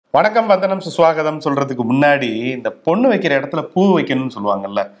வணக்கம் வந்தனம் சுஸ்வாகதம் சொல்றதுக்கு முன்னாடி இந்த பொண்ணு வைக்கிற இடத்துல பூ வைக்கணும்னு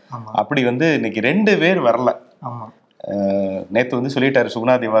சொல்லுவாங்கல்ல. அப்படி இன்னைக்கு 2 பேர் வரல. நேற்று சொல்லிட்டாரு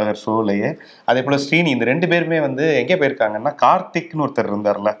சுகுணா திவாகர் ஷோலையே. அதே போல ஸ்ரீனி, இந்த 2 பேருமே எங்கே போயிருக்காங்கன்னா, கார்த்திக்னு ஒருத்தர்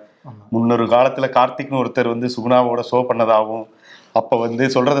இருந்தார்ல, முன்னொரு காலத்துல கார்த்திக்னு ஒருத்தர் சுகுணாவோட ஷோ பண்ணதாகவும் அப்ப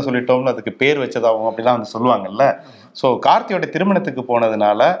சொல்றத சொல்லிட்டோம்னு அதுக்கு பேர் வச்சதாகவும் அப்படிலாம் சொல்லுவாங்கல்ல. ஸோ கார்த்தியோட திருமணத்துக்கு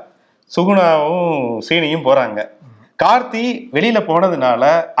போனதுனால சுகுணாவும் ஸ்ரீனியும் போறாங்க. கார்த்தி வெளியில போனதுனால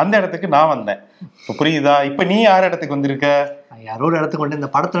அந்த இடத்துக்கு நான் வந்தேன். இப்ப புரியுதா? இப்ப நீ யார் இடத்துக்கு வந்திருக்க? யாரோ ஒரு இடத்துக்கு வந்து இந்த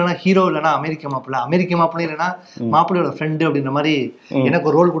படத்துல ஹீரோ இல்லைன்னா அமெரிக்க மாப்பிள்ளை இல்லைன்னா மாப்பிள்ளையோட ஃப்ரெண்டு அப்படின்ற மாதிரி எனக்கு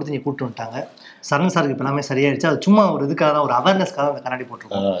ஒரு ரோல் கொடுத்து நீ கூப்பிட்டு வந்துட்டாங்க. சரண் சாருக்கு இப்ப எல்லாமே சரியாயிடுச்சு. அது சும்மா ஒரு இதுக்காக தான், ஒரு அவேர்னஸ்க்காக அந்த கண்ணாடி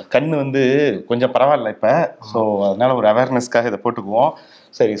போட்டுருக்கோம். கண்ணு கொஞ்சம் பரவாயில்ல இப்ப. ஸோ அதனால ஒரு அவேர்னஸ்க்காக இதை போட்டுக்குவோம்.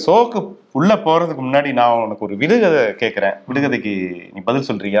 சரி, ஷோக்கு உள்ள போறதுக்கு முன்னாடி நான் உனக்கு ஒரு விடுகதை கேட்கிறேன். விடுகதைக்கு நீ பதில்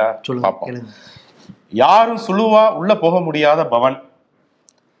சொல்றியா? சொல்லுங்க. யாரும் சுழுவா உள்ள போக முடியாத பவன்.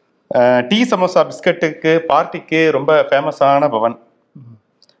 டீ சமோசா பிஸ்கட்டுக்கு பார்ட்டிக்கு ரொம்ப ஃபேமஸான பவன்.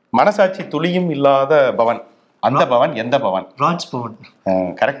 மனசாட்சி துளியும் இல்லாத பவன். அந்த பவன் எந்த பவன்? ராஜ் பவன்.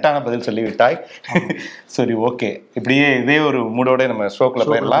 கரெக்டான பதில் சொல்லிவிட்டாய். சரி, ஓகே. இப்படியே இதே ஒரு மூடோட நம்ம ஷோக்குள்ள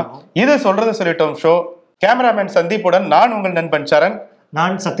போயிடலாம். இது சொல்றத சொல்லிட்டோம் ஷோ. கேமராமேன் சந்தீப்புடன் நான் உங்கள் நண்பன் சரண்.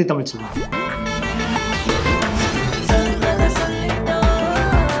 நான் சக்தி தமிழ்.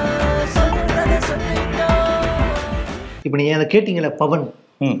 இப்ப நீங்க அதை கேட்டீங்கல்ல, பவன்,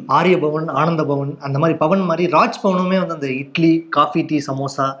 ஆரிய பவன், ஆனந்த பவன், அந்த மாதிரி பவன் மாதிரி ராஜ் பவனுமே அந்த இட்லி, காஃபி, டீ,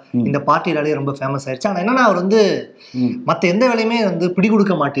 சமோசா இந்த பார்ட்டியிலாலே ரொம்ப ஃபேமஸ் ஆயிடுச்சு. ஆனா என்னன்னா, அவர் மத்த எந்த வேலையுமே பிடி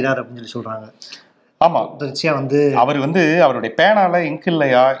கொடுக்க மாட்டார் அப்படின்னு சொல்றாங்க. ஆமா, தொடர்ச்சியா அவர் அவருடைய பேனால இங்க்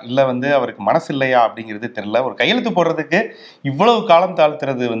இல்லையா இல்ல அவருக்கு மனசு இல்லையா அப்படிங்கிறது தெரியல. ஒரு கையெழுத்து போடுறதுக்கு இவ்வளவு காலம்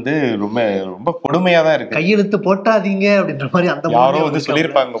தாழ்த்துறது ரொம்ப ரொம்ப கொடுமையா தான் இருக்கு. கையெழுத்து போட்டாதீங்க அப்படின்ற மாதிரி அந்த யாரோ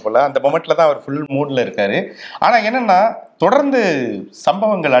சொல்லியிருப்பாங்க போல. அந்த மொமெண்ட்ல தான் அவர் ஃபுல் மூட்ல இருக்காரு. ஆனா என்னன்னா, தொடர்ந்து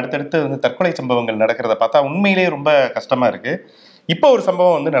சம்பவங்கள் அடுத்தடுத்து தற்கொலை சம்பவங்கள் நடக்கிறத பார்த்தா உண்மையிலேயே ரொம்ப கஷ்டமா இருக்கு. இப்போ ஒரு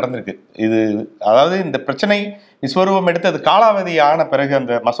சம்பவம் நடந்திருக்கு. இது அதாவது இந்த பிரச்சனை விஸ்வரூபம் எடுத்து அது காலாவதி ஆன பிறகு,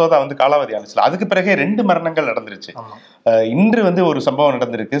 அந்த மசோதா காலாவதி ஆனிச்சுல, அதுக்கு பிறகு 2 மரணங்கள் நடந்துருச்சு. இன்று ஒரு சம்பவம்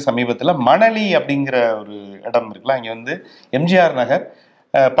நடந்திருக்கு சமீபத்துல. மணலி அப்படிங்கிற ஒரு இடம் இருக்குல்ல, அங்க எம்ஜிஆர் நகர்.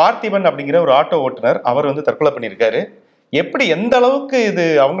 பார்த்திபன் அப்படிங்கிற ஒரு ஆட்டோ ஓட்டுநர், அவர் தற்கொலை பண்ணியிருக்காரு. எப்படி, எந்த அளவுக்கு இது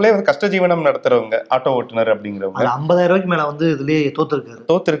அவங்களே கஷ்ட ஜீவனம் நடத்துறவங்க ஆட்டோ ஓட்டுநர் அப்படிங்கிறவங்க. 50,000 ரூபாய்க்கு மேல இதுலயே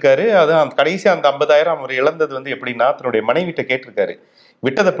தோத்திருக்காரு. அது கடைசி அந்த 50,000 அவர் இழந்தது எப்படின்னா, தன்னுடைய மனைவிட்ட கேட்டிருக்காரு,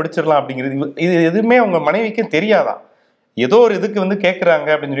 விட்டதை பிடிச்சிடலாம் அப்படிங்கிறது. இது எதுவுமே அவங்க மனைவிக்கும் தெரியாதான். ஏதோ ஒரு இதுக்கு கேட்கறாங்க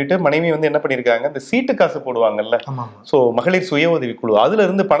அப்படின்னு சொல்லிட்டு மனைவி என்ன பண்ணிருக்காங்க, இந்த சீட்டு காசு போடுவாங்கல்ல, சோ மகளிர் சுய உதவி குழு, அதுல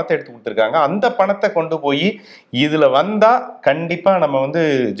இருந்து பணத்தை எடுத்து கொடுத்துருக்காங்க. அந்த பணத்தை கொண்டு போய் இதுல வந்தா கண்டிப்பா நம்ம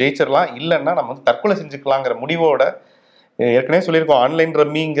ஜெயிச்சிடலாம், இல்லைன்னா நம்ம தற்கொலை செஞ்சுக்கலாங்கிற முடிவோட, ஏற்கனவே சொல்லியிருக்கோம், ஆன்லைன்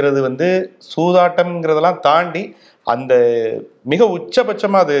ரம்மிங்கிறது சூதாட்டம்ங்கிறதெல்லாம் தாண்டி அந்த மிக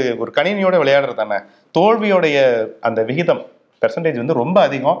உச்சபட்சமா அது ஒரு கணினியோட விளையாடுறது தானே. தோல்வியோடைய அந்த விகிதம் பெர்சன்டேஜ் ரொம்ப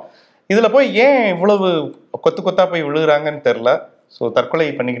அதிகம். இதுல போய் ஏன் இவ்வளவு கொத்து கொத்தா போய் விழுகிறாங்கன்னு தெரியல. ஸோ தற்கொலை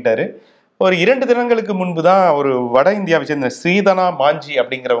பண்ணிக்கிட்டாரு. ஒரு 2 தினங்களுக்கு முன்பு தான் ஒரு வட இந்தியாவை சேர்ந்த ஸ்ரீதனா மாஞ்சி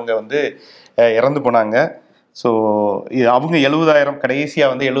அப்படிங்கிறவங்க இறந்து போனாங்க. ஸோ அவங்க 70,000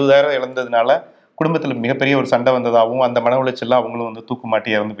 கடைசியா 70,000 இழந்ததுனால குடும்பத்துல மிகப்பெரிய ஒரு சண்டை வந்ததாகவும், அந்த மன உளைச்சல்ல அவங்களும் தூக்கு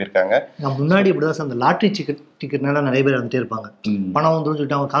மாட்டி இறந்து போயிருக்காங்க. நான் முன்னாடி இப்படிதான் அந்த லாட்ரி டிக்கெட்னால நிறைய பேர் வந்துட்டே இருப்பாங்க. பணம்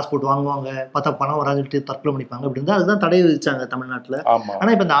சொல்லிட்டு அவங்க காசு போட்டு வாங்குவாங்க, பார்த்தா பணம் வராதுட்டு தற்கொலை பண்ணிப்பாங்க. அப்படி இருந்தா அதுதான் தடை விதிச்சாங்க தமிழ்நாட்டுல.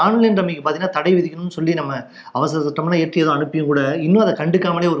 ஆனா இப்ப இந்த ஆன்லைன் ரம்மிக்கு பாத்தீங்கன்னா தடை விதிக்கணும்னு சொல்லி நம்ம அவசர சட்டம்லாம் ஏற்றி ஏதோ அனுப்பியும் கூட இன்னும் அதை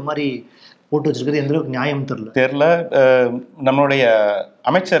கண்டுக்காமலே ஒரு மாதிரி போட்டு வச்சிருக்கிறது எந்த அளவுக்கு நியாயம் தெரியல. நம்மளுடைய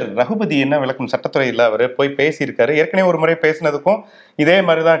அமைச்சர் ரகுபதி என்ன விளக்கம், சட்டத்துறையில் அவர் போய் பேசியிருக்காரு. ஏற்கனவே ஒரு முறை பேசினதுக்கும் இதே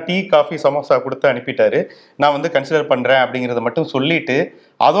மாதிரிதான் டீ, காஃபி, சமோசா கொடுத்து அனுப்பிட்டாரு. நான் கன்சிடர் பண்றேன் அப்படிங்கிறத மட்டும் சொல்லிட்டு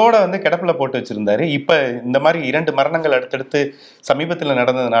அதோட கிடப்பில் போட்டு வச்சிருந்தாரு. இப்ப இந்த மாதிரி 2 மரணங்கள் அடுத்தடுத்து சமீபத்தில்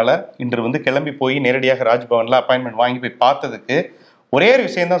நடந்ததுனால இன்று கிளம்பி போய் நேரடியாக ராஜ்பவன்ல அப்பாயின்மெண்ட் வாங்கி போய் பார்த்ததுக்கு ஒரே ஒரு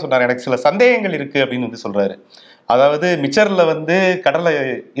விஷயம் தான் சொன்னார். எனக்கு சில சந்தேகங்கள் இருக்கு அப்படின்னு சொல்றாரு. அதாவது மிச்சர்ல கடலை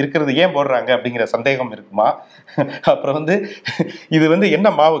இருக்கிறது ஏன் போடுறாங்க அப்படிங்கிற சந்தேகம் இருக்குமா. அப்புறம் இது என்ன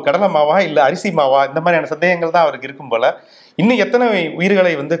மாவு, கடலை மாவா இல்ல அரிசி மாவா, இந்த மாதிரியான சந்தேகங்கள் தான் அவருக்கு இருக்கும் போல. இன்னும் எத்தனை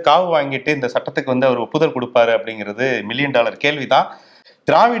உயிர்களை காவு வாங்கிட்டு இந்த சட்டத்துக்கு அவர் ஒப்புதல் கொடுப்பாரு அப்படிங்கிறது $1 மில்லியன் கேள்விதான்.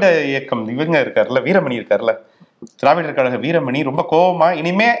 திராவிட இயக்கம் இவங்க இருக்காருல்ல, வீரமணி இருக்காருல்ல, திராவிடர் கழக வீரமணி ரொம்ப கோபமா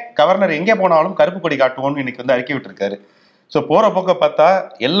இனிமே கவர்னர் எங்கே போனாலும் கருப்பு கொடி காட்டுவோம்னு இன்னைக்கு அறிக்கை விட்டுருக்காரு. ஸோ போகிற போக்க பார்த்தா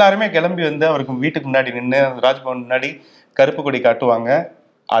எல்லாருமே கிளம்பி அவருக்கு வீட்டுக்கு முன்னாடி நின்று ராஜ்பவன் முன்னாடி கருப்பு கொடி காட்டுவாங்க.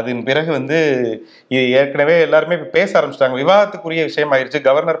 அதன் பிறகு ஏற்கனவே எல்லாருமே இப்போ பேச ஆரம்பிச்சிட்டாங்க. விவாதத்துக்குரிய விஷயம் ஆயிடுச்சு,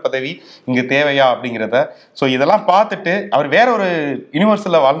 கவர்னர் பதவி இங்கே தேவையா அப்படிங்கிறத. ஸோ இதெல்லாம் பார்த்துட்டு அவர் வேற ஒரு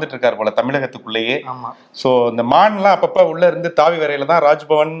யூனிவர்சிட்டியில் வாழ்ந்துட்டு இருக்காரு போல தமிழகத்துக்குள்ளேயே. ஸோ இந்த மான்லாம் அப்பப்போ உள்ள இருந்து தாவி வரையில தான்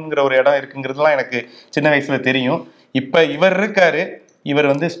ராஜ்பவன்ங்கிற ஒரு இடம் இருக்குங்கிறதுலாம் எனக்கு சின்ன வயசுல தெரியும். இப்போ இவர் இருக்காரு,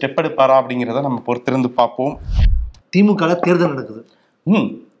 இவர் வந்து ஸ்டெப் எடுப்பாரா அப்படிங்கிறத நம்ம பொறுத்திருந்து பார்ப்போம். திமுக தேர்தல் நடக்குது.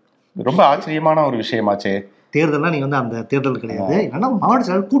 ரொம்ப ஆச்சரியமான ஒரு விஷயமாச்சே. தேர்தல்னா நீங்க வந்து அந்த தேர்தல் கிடையாது, என்னன்னா மாவட்ட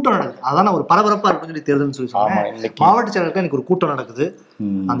செயலர் கூட்டம் நடக்குது. அதான் ஒரு பரபரப்பா இருக்குன்னு சொல்லி தேர்தல்னு சொல்லி சொன்னேன். மாவட்ட செயலருக்கு எனக்கு ஒரு கூட்டம் நடக்குது.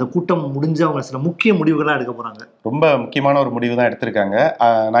 அந்த கூட்டம் முடிஞ்சு அவங்க சில முக்கிய முடிவுகள்லாம் எடுக்க போறாங்க. ரொம்ப முக்கியமான ஒரு முடிவு தான் எடுத்திருக்காங்க.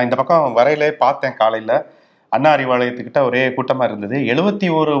 நான் இந்த பக்கம் வரையிலே பார்த்தேன், காலையில அண்ணா அறிவாலயத்துக்கிட்ட ஒரே கூட்டமா இருந்தது.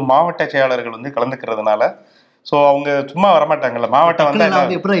 71 மாவட்ட செயலாளர்கள் வந்து கலந்துக்கிறதுனால, ஸோ அவங்க சும்மா வரமாட்டாங்கல்ல, மாவட்டம்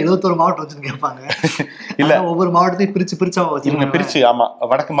வந்து எப்படி 71 மாவட்டம் வச்சுன்னு கேட்பாங்க. இல்ல, ஒவ்வொரு மாவட்டத்தையும் பிரிச்சு ஆமா,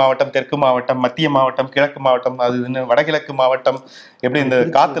 வடக்கு மாவட்டம், தெற்கு மாவட்டம், மத்திய மாவட்டம், கிழக்கு மாவட்டம், அது வடகிழக்கு மாவட்டம், எப்படி இந்த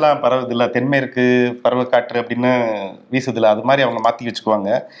காத்துலாம் பரவுது இல்ல, தென்மேற்கு பருவக்காற்று அப்படின்னு வீசுதுல, அது மாதிரி அவங்க மாத்தி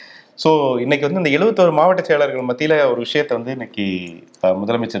வச்சுக்குவாங்க. ஸோ இன்னைக்கு வந்து இந்த 71 மாவட்ட செயலர்கள் மத்தியில ஒரு விஷயத்த வந்து இன்னைக்கு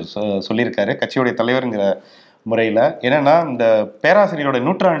முதலமைச்சர் சொல்லியிருக்காரு, கட்சியுடைய தலைவருங்கிற முறையில. என்னன்னா, இந்த பேராசிரியரோட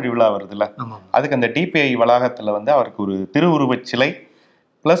நூற்றாண்டு விழா வருதுல்ல, அதுக்கு அந்த டிபிஐ வளாகத்துல வந்து அவருக்கு ஒரு திருவுருவச் சிலை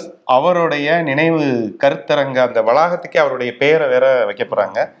பிளஸ் அவருடைய நினைவு கருத்தரங்க, அந்த வளாகத்துக்கே அவருடைய பெயரை வேற வைக்க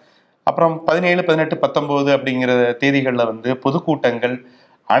போறாங்க. அப்புறம் 17, 18, 19 அப்படிங்கிற தேதிகளில் வந்து பொதுக்கூட்டங்கள்,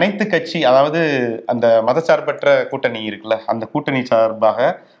 அனைத்து கட்சி, அதாவது அந்த மதசார்பற்ற கூட்டணி இருக்குல்ல, அந்த கூட்டணி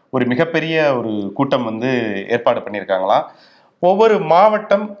சார்பாக ஒரு மிகப்பெரிய ஒரு கூட்டம் வந்து ஏற்பாடு பண்ணியிருக்காங்களாம். ஒவ்வொரு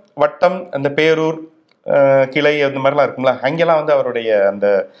மாவட்டம், வட்டம், அந்த பேரூர், கிளை, அந்த மாதிரிலாம் இருக்கும்ல, அங்கெல்லாம் வந்து அவருடைய அந்த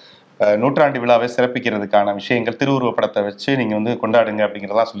நூற்றாண்டு விழாவை சிறப்பிக்கிறதுக்கான விஷயங்கள், திருவுருவப்படத்தை வச்சு நீங்கள் வந்து கொண்டாடுங்க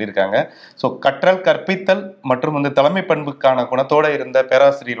அப்படிங்கிறதெல்லாம் சொல்லியிருக்காங்க. ஸோ கற்றல், கற்பித்தல் மற்றும் வந்து தலைமை பண்புக்கான குணத்தோடு இருந்த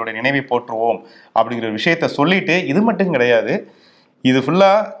பேராசிரியருடைய நினைவை போற்றுவோம் அப்படிங்கிற விஷயத்த சொல்லிட்டு, இது மட்டும் கிடையாது, இது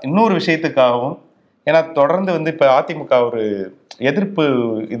ஃபுல்லாக இன்னொரு விஷயத்துக்காகவும், ஏன்னா தொடர்ந்து வந்து இப்போ அதிமுக ஒரு எதிர்ப்பு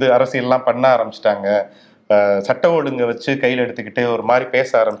அரசியல்லாம் பண்ண ஆரம்பிச்சிட்டாங்க, சட்ட ஒழுங்கை வச்சு கையில் எடுத்துக்கிட்டு ஒரு மாதிரி பேச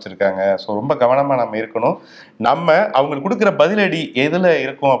ஆரம்பிச்சிருக்காங்க. ஸோ ரொம்ப கவனமாக நம்ம இருக்கணும். நம்ம அவங்களுக்கு கொடுக்குற பதிலடி எதில்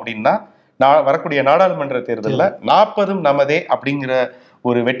இருக்கும் அப்படின்னா, வரக்கூடிய நாடாளுமன்ற தேர்தலில் 40 நமதே அப்படிங்கிற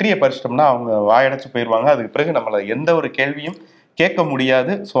ஒரு வெற்றியை பறிச்சிட்டோம்னா அவங்க வாயடைச்சு போயிடுவாங்க. அதுக்கு பிறகு நம்மளை எந்த ஒரு கேள்வியும் கேட்க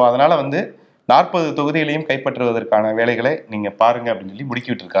முடியாது. ஸோ அதனால வந்து 40 தொகுதிகளையும் கைப்பற்றுவதற்கான வேலைகளை நீங்கள் பாருங்க அப்படின்னு சொல்லி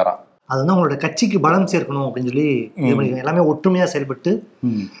முடுக்கிவிட்டு இருக்காராம். அது வந்து அவங்களோட கட்சிக்கு பலம் சேர்க்கணும் அப்படின்னு சொல்லி எல்லாமே ஒற்றுமையா செயல்பட்டு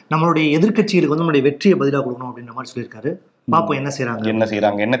நம்மளுடைய எதிர்கட்சிகளுக்கு வந்து நம்மளுடைய வெற்றியை பதிலாக கொடுக்கணும் அப்படின்ற மாதிரி சொல்லியிருக்காரு. பார்ப்போம் என்ன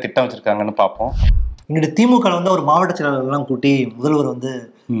செய்யறாங்க, என்ன திட்டம் வச்சிருக்காங்கன்னு பார்ப்போம். இங்கிட்ட திமுக வந்து ஒரு மாவட்ட செயலாளர்லாம் கூட்டி முதல்வர் வந்து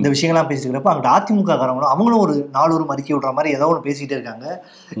இந்த விஷயங்கள்லாம் பேசிட்டு இருக்கிறப்ப, அங்கிட்ட அதிமுக காரங்களும் அவங்களும் ஒரு நாளொரு அறிக்கை விடுற மாதிரி ஏதோ ஒன்று பேசிக்கிட்டே இருக்காங்க.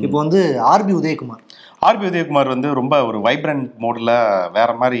 இப்போ வந்து ஆர்பி உதயகுமார் வந்து ரொம்ப ஒரு வைப்ரண்ட் மோட்ல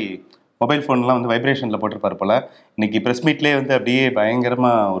வேற மாதிரி மொபைல் ஃபோன்லாம் வந்து வைப்ரேஷனில் போட்டிருப்பார் போல். இன்றைக்கி ப்ரெஸ் மீட்லேயே வந்து அப்படியே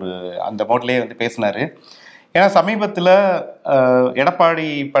பயங்கரமாக ஒரு அந்த மோட்லேயே வந்து பேசினார். ஏன்னா சமீபத்தில் எடப்பாடி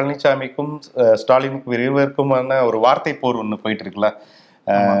பழனிசாமிக்கும் ஸ்டாலினுக்கும் இருவருக்குமான ஒரு வார்த்தை போர் ஒன்று போயிட்டு இருக்குல்ல,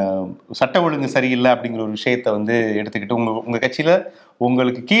 சட்ட ஒழுங்கு சரியில்லை அப்படிங்கிற ஒரு விஷயத்த வந்து எடுத்துக்கிட்டு, உங்கள் கட்சியில்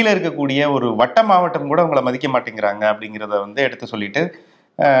உங்களுக்கு கீழே இருக்கக்கூடிய ஒரு வட்ட மாவட்டம் கூட உங்களை மதிக்க மாட்டேங்கிறாங்க அப்படிங்கிறத வந்து எடுத்து சொல்லிட்டு,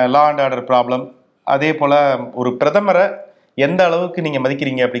 லா அண்ட் ஆர்டர் ப்ராப்ளம், அதே போல் ஒரு பிரதமரை எந்த அளவுக்கு நீங்கள்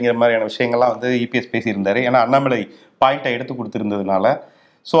மதிக்கிறீங்க அப்படிங்கிற மாதிரியான விஷயங்கள்லாம் வந்து இபிஎஸ் பேசியிருந்தார். ஏன்னா அண்ணாமலை பாயிண்டை எடுத்து கொடுத்துருந்ததுனால.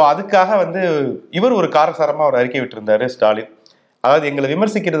 ஸோ அதுக்காக வந்து இவர் ஒரு காரசாரமாக ஒரு அறிக்கை விட்டுருந்தாரு ஸ்டாலின். அதாவது எங்களை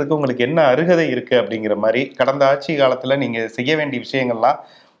விமர்சிக்கிறதுக்கு உங்களுக்கு என்ன அருகதை இருக்குது அப்படிங்கிற மாதிரி, கடந்த ஆட்சி காலத்தில் நீங்கள் செய்ய வேண்டிய விஷயங்கள்லாம்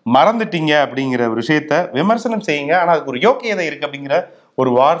மறந்துட்டீங்க அப்படிங்கிற ஒரு விஷயத்த விமர்சனம் செய்யுங்க, ஆனால் அதுக்கு ஒரு யோக்கியதை இருக்குது அப்படிங்கிற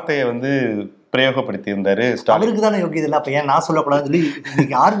ஒரு வார்த்தையை வந்து பிரயோகப்படுத்தி இருந்தாரு ஸ்டாலின். அவருக்கு தானே யோகியது இல்லை, அப்போ ஏன் நான் சொல்லக்கூடாதுன்னு சொல்லி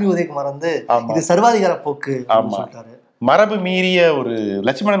இன்னைக்கு ஆர்பி உதயகுமார் வந்து இது சர்வாதிகார போக்கு சொல்லிட்டாரு. மரபு மீறிய ஒரு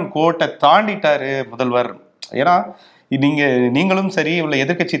லட்சுமணன் கோட்டை தாண்டிட்டாரு முதல்வர். ஏன்னா நீங்களும் சரி, உள்ள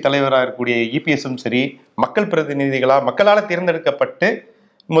எதிர்கட்சி தலைவராக இருக்கக்கூடிய இபிஎஸும் சரி, மக்கள் பிரதிநிதிகளா, மக்களால் தேர்ந்தெடுக்கப்பட்டு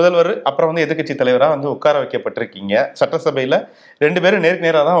முதல்வர் அப்புறம் வந்து எதிர்கட்சி தலைவராக வந்து உட்கார வைக்கப்பட்டிருக்கீங்க. சட்டசபையில் 2 பேரும் நேருக்கு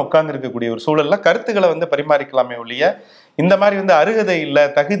நேராக தான் உட்கார்ந்து இருக்கக்கூடிய ஒரு சூழல்ல கருத்துக்களை வந்து பரிமாறிக்கலாமே ஒழிய, இந்த மாதிரி வந்து அருகதை இல்லை,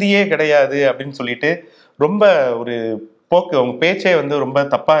 தகுதியே கிடையாது அப்படின்னு சொல்லிட்டு ரொம்ப ஒரு போக்கு, அவங்க பேச்சே வந்து ரொம்ப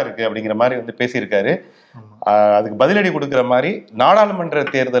தப்பா இருக்கு அப்படிங்கிற மாதிரி வந்து பேசியிருக்காரு. அதுக்கு பதிலடி கொடுக்குற மாதிரி நாடாளுமன்ற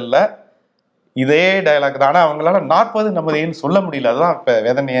தேர்தலில் இதே டயலாக் தான். ஆனால் அவங்களால 40 நமதேன்னு சொல்ல முடியல, அதுதான் இப்போ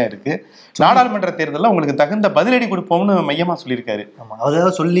வேதனையா இருக்கு. நாடாளுமன்ற தேர்தலில் உங்களுக்கு தகுந்த பதிலடி கொடுப்போம்னு மையமா சொல்லியிருக்காரு.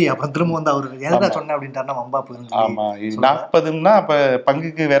 அதாவது சொல்லி அப்புறம் திரும்ப வந்து அவருக்கு எதா சொன்ன அப்படின்ட்டாருன்னா வம்பா போயிருந்து. ஆமா, 40ன்னா அப்ப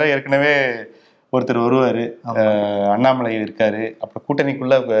பங்குக்கு வேற ஏற்கனவே ஒருத்தர் வருவாரு, அண்ணாமலை இருக்காரு, அப்புறம்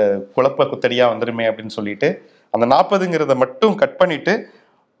கூட்டணிக்குள்ள குழப்ப குத்தடியா வந்துருமே அப்படின்னு சொல்லிட்டு அந்த 40ங்கிறத மட்டும் கட் பண்ணிட்டு,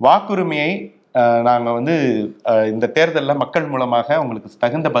 வாக்குரிமையை நாங்கள் வந்து இந்த தேர்தலில் மக்கள் மூலமாக உங்களுக்கு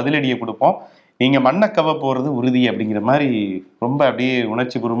தகுந்த பதிலடியை கொடுப்போம், நீங்கள் மண்ணை கவ போகிறது உறுதி அப்படிங்கிற மாதிரி ரொம்ப அப்படியே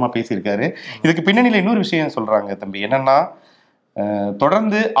உணர்ச்சி பூர்வமாக பேசியிருக்காரு. இதுக்கு பின்னணியில் இன்னொரு விஷயம் சொல்கிறாங்க தம்பி, என்னன்னா,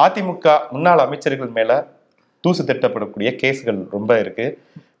 தொடர்ந்து அதிமுக முன்னாள் அமைச்சர்கள் மேலே தூசு தட்டப்படக்கூடிய கேஸ்கள் ரொம்ப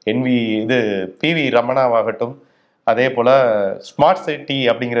இருக்குது. பிவி ரமணாவாகட்டும், அதே போல் ஸ்மார்ட் சிட்டி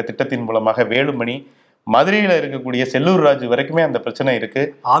அப்படிங்கிற திட்டத்தின் மூலமாக வேலுமணி மதுரையில இருக்கக்கூடிய செல்லூர் ராஜு வரைக்குமே அந்த பிரச்சனை இருக்கு.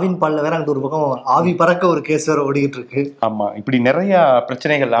 ஆவின் பால்ல வேற அந்த ஒரு பக்கம் ஆவி பறக்க ஒரு கேஸ் வேற ஓடிக்கிட்டு இருக்கு. ஆமா, இப்படி நிறைய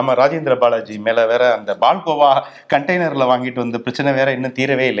பிரச்சனைகள். ஆமா, ராஜேந்திர பாலாஜி மேல வேற அந்த பால்கோவா கண்டெய்னர்ல வாங்கிட்டு வந்த பிரச்சனை வேற இன்னும்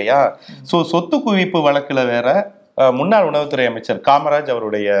தீரவே இல்லையா? சோ சொத்து குவிப்பு வழக்குல வேற முன்னாள் உணவுத்துறை அமைச்சர் காமராஜ்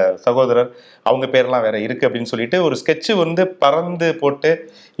அவருடைய சகோதரர் அவங்க பேர்லாம் வேற இருக்கு அப்படின்னு சொல்லிட்டு ஒரு ஸ்கெட்சு வந்து பறந்து போட்டு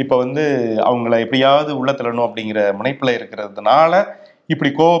இப்ப வந்து அவங்கள எப்படியாவது உள்ள தள்ளணும் அப்படிங்கிற முனைப்புல இருக்கிறதுனால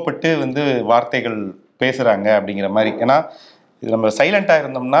இப்படி கோவப்பட்டு வந்து வார்த்தைகள் பேசுறாங்க அப்படிங்கிற மாதிரி. ஏன்னா இது நம்ம சைலண்டா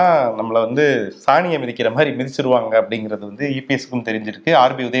இருந்தோம்னா நம்மளை வந்து சாணியை மிதிக்கிற மாதிரி மிதிச்சிருவாங்க அப்படிங்கிறது வந்து இபிஎஸ்க்கும் தெரிஞ்சிருக்கு,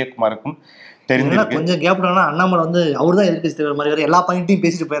 ஆர்பி உதயகுமாருக்கும் தெரிஞ்சிருக்கு. கொஞ்சம் கேப் அண்ணாமலை வந்து அவர் தான் எதிர்க்கட்சி தலைவர் மாதிரி வேற எல்லா பாயிண்ட்டையும்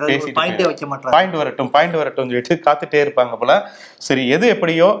பேசிட்டு போயிடுறாரு, பாயிண்டே வைக்க மாட்டாங்க. பாயிண்ட் வரட்டும் சொல்லிட்டு காத்துட்டே இருப்பாங்க போல. சரி, எது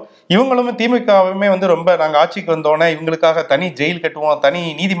எப்படியோ இவங்களும் திமுகவுமே வந்து ரொம்ப நாங்க ஆட்சிக்கு வந்தோன்னே இவங்களுக்காக தனி ஜெயில் கட்டுவோம், தனி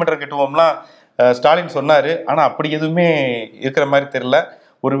நீதிமன்றம் கட்டுவோம்லாம் ஸ்டாலின் சொன்னாரு. ஆனா அப்படி எதுவுமே இருக்கிற மாதிரி தெரியல.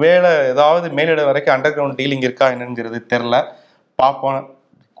 ஒருவேளை ஏதாவது மேலிட வரைக்கும் அண்டர் கிரவுண்ட் டீலிங் இருக்கா என்னங்கிறது தெரியல. பார்ப்போம்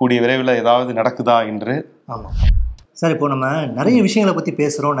கூடிய விரைவில் ஏதாவது நடக்குதா என்று. ஆமாம் சார், இப்போ நம்ம நிறைய விஷயங்களை பற்றி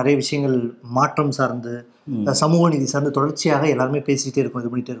பேசுகிறோம், நிறைய விஷயங்கள் மாற்றம் சார்ந்து சமூக நீதி சார்ந்து தொடர்ச்சியாக எல்லாருமே பேசிக்கிட்டே இருக்கோம்,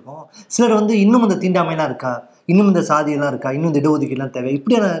 இது பண்ணிகிட்டே இருக்கோம். சிலர் வந்து இன்னும் இந்த தீண்டாமைலாம் இருக்கா, இன்னும் இந்த சாதியெல்லாம் இருக்கா, இன்னும் இந்த இடஒதுக்கீடுலாம் தேவை,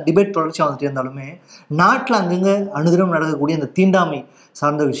 இப்படியான டிபேட் தொடர்ச்சியாக வந்துட்டு இருந்தாலுமே நாட்டில் அங்கங்கே அனுதினம் நடக்கக்கூடிய இந்த தீண்டாமை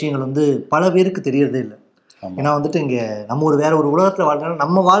சார்ந்த விஷயங்கள் வந்து பல பேருக்கு தெரியறதே இல்லை. ஏன்னா வந்துட்டு இங்கே நம்ம வேற ஒரு உலகத்தில் வாழ்றோம்,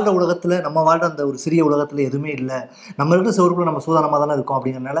 நம்ம வாழ்கிற உலகத்தில், நம்ம வாழ்கிற அந்த ஒரு சிறிய உலகத்தில் எதுவுமே இல்லை, நம்ம இருக்கிற சிவருக்குள்ள நம்ம சூதானமாக தானே இருக்கோம்.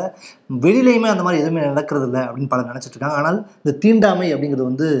 அப்படிங்கிறனால வெளியிலையுமே அந்த மாதிரி எதுவுமே நடக்கிறது இல்லை அப்படின்னு பலர் நினச்சிட்டு இருக்காங்க. ஆனால் இந்த தீண்டாமை அப்படிங்கிறது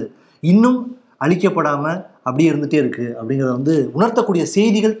வந்து இன்னும் அழிக்கப்படாமல் அப்படியே இருந்துகிட்டே இருக்கு அப்படிங்கிறத வந்து உணர்த்தக்கூடிய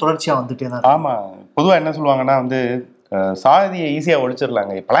செய்திகள் தொடர்ச்சியாக வந்துட்டே தான். ஆமாம், பொதுவாக என்ன சொல்லுவாங்கன்னா வந்து சாதியை ஈஸியாக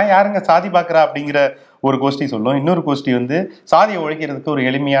ஒழிச்சிடலாங்க, இப்போலாம் யாருங்க சாதி பார்க்குறா அப்படிங்கிற ஒரு கோஷ்டி சொல்லும். இன்னொரு கோஷ்டி வந்து சாதியை ஒழிக்கிறதுக்கு ஒரு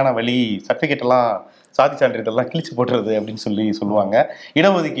எளிமையான வழி சர்டிஃபிகேட்டெல்லாம் சாதி சான்றிதழ்லாம் கிழிச்சு போட்டுறது அப்படின்னு சொல்லுவாங்க.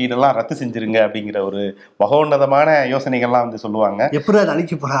 இடஒதுக்கீடெல்லாம் ரத்து செஞ்சிருங்க அப்படிங்கிற ஒரு மகோன்னதமான யோசனைகள்லாம் வந்து சொல்லுவாங்க. எப்படி அது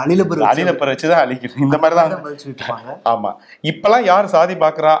அழிக்க போற, அழிலப்பெற வச்சுதான் அழிக்கணும், இந்த மாதிரி தான். ஆமா, இப்பெல்லாம் யார் சாதி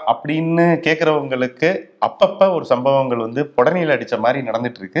பார்க்குறா அப்படின்னு கேட்குறவங்களுக்கு அப்பப்ப ஒரு சம்பவங்கள் வந்து புடனையில் அடிச்ச மாதிரி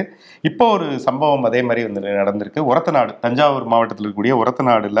நடந்துட்டு இருக்கு. இப்போ ஒரு சம்பவம் அதே மாதிரி வந்து நடந்திருக்கு. ஒரத்தநாடு, தஞ்சாவூர் மாவட்டத்தில் இருக்கக்கூடிய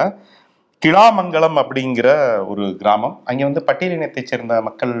ஒரத்தநாடுல கிளாமங்கலம் அப்படிங்கிற ஒரு கிராமம். அங்கே வந்து பட்டியலினத்தை சேர்ந்த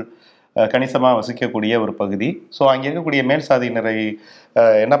மக்கள் கணிசமாக வசிக்கக்கூடிய ஒரு பகுதி. ஸோ அங்கே இருக்கக்கூடிய மேல் சாதியினரை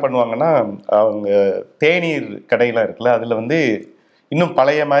என்ன பண்ணுவாங்கன்னா, அவங்க தேநீர் கடையெல்லாம் இருக்குல்ல, அதில் வந்து இன்னும்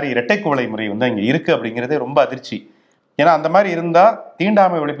பழைய மாதிரி இரட்டை குவளை முறை வந்து அங்கே இருக்குது அப்படிங்கிறதே ரொம்ப அதிர்ச்சி. ஏன்னா அந்த மாதிரி இருந்தால்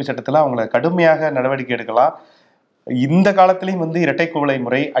தீண்டாமை ஒழிப்பு சட்டத்தில் அவங்கள கடுமையாக நடவடிக்கை எடுக்கலாம். இந்த காலத்துலேயும் வந்து இரட்டை குவளை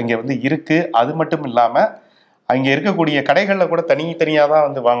முறை அங்கே வந்து இருக்குது. அது மட்டும் இல்லாமல் அங்கே இருக்கக்கூடிய கடைகளில் கூட தனித்தனியாக தான்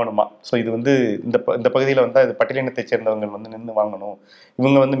வந்து வாங்கணுமா. ஸோ இது வந்து இந்த பகுதியில் வந்து அது பட்டியலினத்தை சேர்ந்தவங்க வந்து நின்று வாங்கணும்,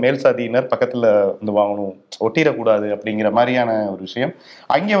 இவங்க வந்து மேல் சாதியினர் பக்கத்தில் வந்து வாங்கணும், ஒட்டிடக்கூடாது அப்படிங்கிற மாதிரியான ஒரு விஷயம்.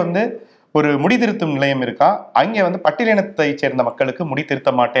 அங்கே வந்து ஒரு முடி திருத்தும் நிலையம் இருக்கா. அங்கே வந்து பட்டியலினத்தை சேர்ந்த மக்களுக்கு முடி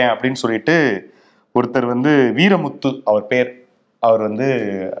திருத்த மாட்டேன் அப்படின்னு சொல்லிட்டு ஒருத்தர் வந்து வீரமுத்து அவர் பேர், அவர் வந்து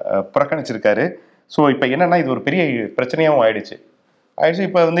புறக்கணிச்சிருக்காரு. ஸோ இப்போ என்னன்னா இது ஒரு பெரிய பிரச்சனையாகவும் ஆயிடுச்சு.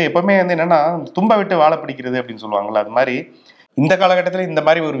 இப்போ வந்து எப்பவுமே வந்து என்னன்னா தும்ப விட்டு வாழை பிடிக்கிறது அப்படின்னு சொல்லுவாங்கல்ல, அது மாதிரி இந்த காலகட்டத்தில் இந்த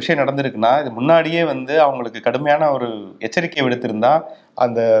மாதிரி ஒரு விஷயம் நடந்திருக்குன்னா இது முன்னாடியே வந்து அவங்களுக்கு கடுமையான ஒரு எச்சரிக்கை விடுத்திருந்தா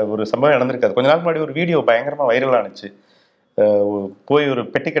அந்த ஒரு சம்பவம் நடந்திருக்காது. கொஞ்ச நாள் முன்னாடி ஒரு வீடியோ பயங்கரமா வைரல் ஆனிச்சு. போய் ஒரு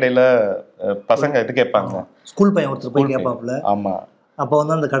பெட்டி கடையில பசங்க இது கேட்பாங்க, ஸ்கூல் பையன் ஒருத்தர் போய் கேட்பாப்புல. ஆமா, அப்போ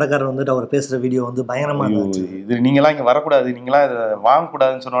வந்து அந்த கடைக்காரர் வந்துட்டு அவர் பேசுகிற வீடியோ வந்து பயங்கரமாக இருந்துச்சு. இது நீங்களாம் இங்கே வரக்கூடாது, நீங்களாம் இதை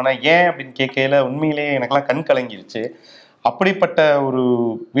வாங்கக்கூடாதுன்னு சொன்னோன்னா ஏன் அப்படின்னு கேட்கல உண்மையிலேயே எனக்கெல்லாம் கண் கலங்கிருச்சு. அப்படிப்பட்ட ஒரு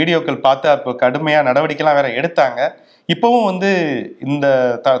வீடியோக்கள் பார்த்து அப்போ கடுமையாக நடவடிக்கைலாம் வேற எடுத்தாங்க. இப்போவும் வந்து இந்த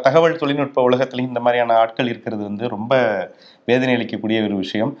தகவல் தொழில்நுட்ப உலகத்துலேயும் இந்த மாதிரியான ஆட்கள் இருக்கிறது வந்து ரொம்ப வேதனை அளிக்கக்கூடிய ஒரு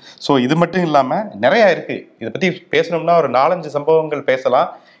விஷயம். ஸோ இது மட்டும் இல்லாமல் நிறையா இருக்குது. இதை பற்றி பேசணும்னா ஒரு 4-5 சம்பவங்கள் பேசலாம்.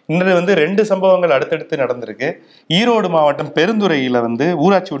 இன்று வந்து 2 சம்பவங்கள் அடுத்தடுத்து நடந்திருக்கு. ஈரோடு மாவட்டம் பெருந்துறையில் வந்து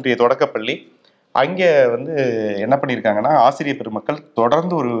ஊராட்சி ஒன்றிய தொடக்கப்பள்ளி, அங்கே வந்து என்ன பண்ணியிருக்காங்கன்னா ஆசிரியர் பெருமக்கள்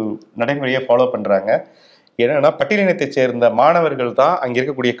தொடர்ந்து ஒரு நடைமுறையை ஃபாலோ பண்ணுறாங்க. என்னன்னா பட்டியலினத்தை சேர்ந்த மாணவர்கள் தான் அங்கே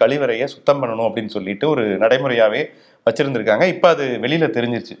இருக்கக்கூடிய கழிவறையை சுத்தம் பண்ணணும் அப்படின்னு சொல்லிட்டு ஒரு நடைமுறையாகவே வச்சிருந்திருக்காங்க. இப்போ அது வெளியில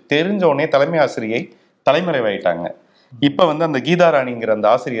தெரிஞ்சிருச்சு. தெரிஞ்ச உடனே தலைமை ஆசிரியை தலைமறைவாயிட்டாங்க. இப்போ வந்து அந்த கீதாராணிங்கிற அந்த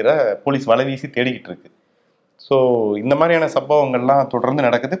ஆசிரியரை போலீஸ் வலை வீசி தேடிக்கிட்டு இருக்கு. ஸோ இந்த மாதிரியான சம்பவங்கள்லாம் தொடர்ந்து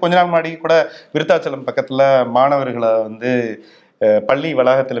நடக்குது. கொஞ்ச நாள் முன்னாடி கூட விருத்தாச்சலம் பக்கத்தில் மாணவர்களை வந்து பள்ளி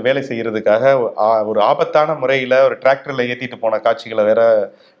வளாகத்தில் வேலை செய்யறதுக்காக ஒரு ஆபத்தான முறையில் ஒரு டிராக்டரில் ஏற்றிட்டு போன காட்சிகளை வேற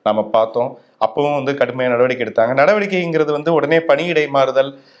நாம் பார்த்தோம். அப்பவும் வந்து கடுமையான நடவடிக்கை எடுத்தாங்க. நடவடிக்கைங்கிறது வந்து உடனே பணியிடை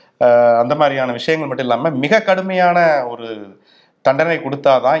மாறுதல் அந்த மாதிரியான விஷயங்கள் மட்டும் இல்லாமல் மிக கடுமையான ஒரு தண்டனை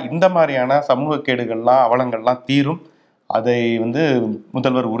கொடுத்தாதான் இந்த மாதிரியான சமூக கேடுகள்லாம் அவலங்கள்லாம் தீரும். அதை வந்து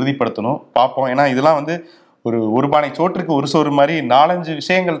முதல்வர் உறுதிப்படுத்தணும். பார்ப்போம். ஏன்னா இதெல்லாம் வந்து ஒரு பானை சோற்றுக்கு ஒரு சோறு மாதிரி 4-5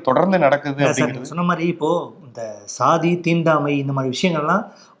 விஷயங்கள் தொடர்ந்து நடக்குது அப்படிங்கிறது. சொன்ன மாதிரி இப்போ இந்த சாதி தீண்டாமை இந்த மாதிரி விஷயங்கள்லாம்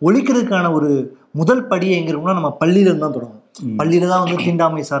ஒழிக்கிறதுக்கான ஒரு முதல் படியை எங்க இருக்கும்னா நம்ம பள்ளியில இருந்து தான் தொடங்கும். பள்ளியில தான் வந்து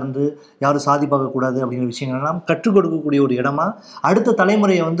தீண்டாமை சார்ந்து யாரும் சாதி பார்க்கக்கூடாது அப்படிங்கிற விஷயங்கள்லாம் கற்றுக் கொடுக்கக்கூடிய ஒரு இடமா, அடுத்த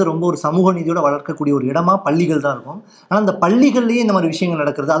தலைமுறையை வந்து ரொம்ப ஒரு சமூக நீதியோட வளர்க்கக்கூடிய ஒரு இடமா பள்ளிகள் தான் இருக்கும். ஆனால் அந்த பள்ளிகள்லேயே இந்த மாதிரி விஷயங்கள்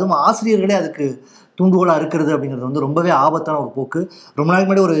நடக்கிறது, அதுவும் ஆசிரியர்களே அதுக்கு தூண்டுகோலா இருக்கிறது அப்படிங்கிறது வந்து ரொம்பவே ஆபத்தான ஒரு போக்கு. ரொம்ப நாளைக்கு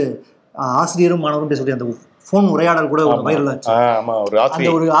முன்னாடி ஒரு ஆசிரியரும் மாணவரும் பேசக்கூடிய அந்த ஃபோன் உரையாடல் கூட ஒரு வைரல் ஆச்சு.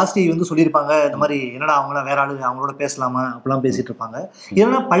 அந்த ஒரு ஆசிரியர் வந்து சொல்லியிருப்பாங்க, இந்த மாதிரி என்னடா அவங்களாம் வேற ஆளு, அவங்களோட பேசலாமா அப்படிலாம் பேசிட்டு இருப்பாங்க.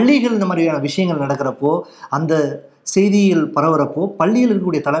 ஏன்னா பள்ளிகள் இந்த மாதிரியான விஷயங்கள் நடக்கிறப்போ, அந்த செய்திகள் பரவுறப்போ பள்ளியில்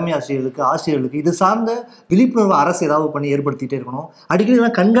இருக்கக்கூடிய தலைமை ஆசிரியர்களுக்கு இது சார்ந்த விழிப்புணர்வு அரசு ஏதாவது பண்ணி ஏற்படுத்திட்டே இருக்கணும். அடிக்கடி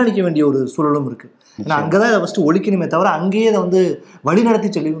எல்லாம் கண்காணிக்க வேண்டிய ஒரு சூழலும் இருக்கு. ஏன்னா அங்கதான் இதை ஃபர்ஸ்ட் ஒழிக்கணுமே தவிர அங்கேயே அதை வந்து வழிநடத்தி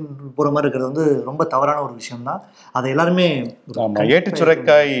சொல்லி போற மாதிரி இருக்கிறது வந்து ரொம்ப தவறான ஒரு விஷயம் தான். அதை எல்லாருமே ஏட்டு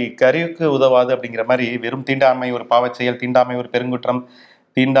சுரைக்காய் கறிவுக்கு உதவாது அப்படிங்கிற மாதிரி வெறும் தீண்டாமை ஒரு பாவச் செயல், தீண்டாமை ஒரு பெருங்குற்றம்,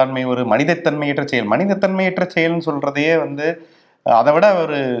 தீண்டாண்மை ஒரு மனிதத்தன்மையற்ற செயல். மனிதத்தன்மையற்ற செயல்னு சொல்றதையே வந்து அதை விட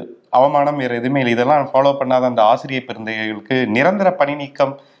ஒரு அவமானம் வேறு எதுவுமே இல்லை. இதெல்லாம் ஃபாலோ பண்ணாத அந்த ஆசிரியர் பெருந்தைகளுக்கு நிரந்தர பணி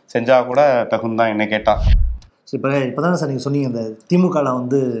நீக்கம் செஞ்சா கூட தகுந்தான் என்ன கேட்டா. இப்பதானே சார் நீங்க சொன்னீங்க, இந்த திமுகல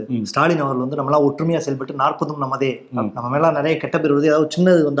வந்து ஸ்டாலின் அவர்கள் வந்து நம்மளாம் ஒற்றுமையா செயல்பட்டு 40 நம்மதே, நம்ம மேல நிறைய கெட்ட பேர் வருது, ஏதாவது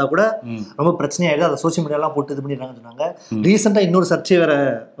சின்னது வந்தா கூட ரொம்ப பிரச்சனையாயிடுது, அதை சோசியல் மீடியாலாம் போட்டு இது பண்ணிடுறாங்கன்னு சொன்னாங்க. ரீசெண்டா இன்னொரு சர்ச்சை வேற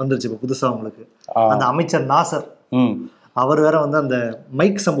வந்துருச்சு இப்போ புதுசா உங்களுக்கு. அந்த அமைச்சர் நாசர் அவர் வேற வந்து அந்த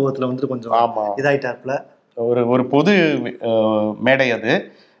மைக் சம்பவத்துல வந்து கொஞ்சம் இதாயிட்டாப்ல. ஒரு பொது மேடை அது.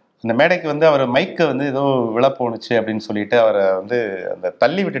 அந்த மேடைக்கு வந்து அவர் மைக்கை வந்து ஏதோ விழ போணுச்சு அப்படின்னு சொல்லிட்டு அவரை வந்து அந்த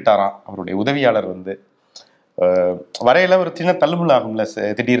தள்ளி விட்டுட்டாராம். அவருடைய உதவியாளர் வந்து வரையில ஒரு சின்ன தள்ளுமுள்ள ஆகும்ல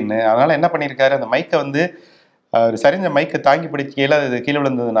திடீர்னு. அதனால என்ன பண்ணியிருக்காரு, அந்த மைக்கை வந்து அவர் சரிஞ்ச மைக்கை தாங்கி பிடிக்கையில அது கீழே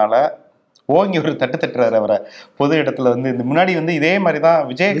விழுந்ததுனால ஓங்கி ஒரு தட்டுறாரு அவரை பொது இடத்துல வந்து. இந்த முன்னாடி வந்து இதே மாதிரிதான்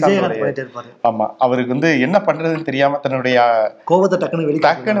விஜயகாந்த். ஆமா, அவருக்கு வந்து என்ன பண்றதுன்னு தெரியாம தன்னுடைய கோபத்தை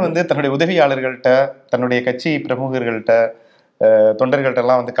டக்குன்னு வந்து தன்னுடைய உதவியாளர்கள்ட்ட, தன்னுடைய கட்சி பிரமுகர்கள்ட்ட, தொண்டர்கள்ட்ட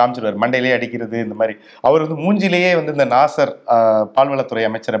எல்லாம் வந்து காமிச்சிருவார், மண்டையிலேயே அடிக்கிறது இந்த மாதிரி. அவர் வந்து மூஞ்சிலேயே வந்து இந்த நாசர் பால்வளத்துறை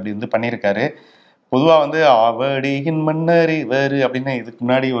அமைச்சர் அப்படி வந்து பண்ணியிருக்காரு. பொதுவா வந்து அவடியின் மன்னர் இவர் அப்படின்னு இதுக்கு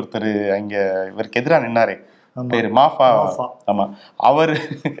முன்னாடி ஒருத்தர் அங்க இவருக்கு எதிராக நின்னாரு, பேரு மாஃபா. ஆமா,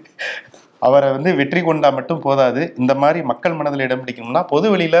 அவரை வந்து வெற்றி கொண்டா மட்டும் போதாது, இந்த மாதிரி மக்கள் மனதில் இடம் பிடிக்கணும்னா பொது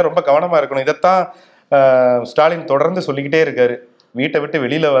வெளியில ரொம்ப கவனமா இருக்கணும். இதைத்தான் ஸ்டாலின் தொடர்ந்து சொல்லிக்கிட்டே இருக்காரு. வீட்டை விட்டு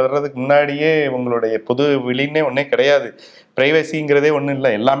வெளியில வர்றதுக்கு முன்னாடியே உங்களுடைய பொது வெளின்னே ஒன்னே கிடையாது, பிரைவசிங்கிறதே ஒன்றும் இல்லை,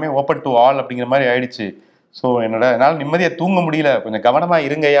 எல்லாமே ஓப்பன் டு ஆல் அப்படிங்கிற மாதிரி ஆயிடுச்சு. ஸோ என்னால் நிம்மதியாக தூங்க முடியல, கொஞ்சம் கவனமா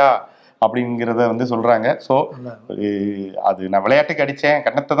இருங்கயா அப்படிங்கிறத வந்து சொல்றாங்க. ஸோ அது நான் விளையாட்டுக்கு அடித்தேன்,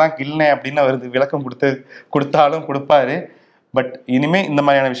 கண்ணத்தை தான் கிள்னேன் அப்படின்னு அவருக்கு விளக்கம் கொடுத்தாலும் கொடுப்பாரு. பட் இனிமே இந்த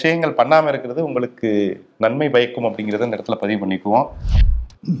மாதிரியான விஷயங்கள் பண்ணாமல் இருக்கிறது உங்களுக்கு நன்மை பயக்கும் அப்படிங்கிறத இந்த இடத்துல பதிவு பண்ணிக்குவோம்.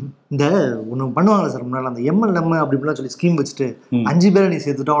 இந்த ஒன்று பண்ணுவாங்களே சார், முன்னாடி அந்த எம்எல்எம் அப்படிலாம் சொல்லி ஸ்கீம் வச்சுட்டு 5 பேரை நீ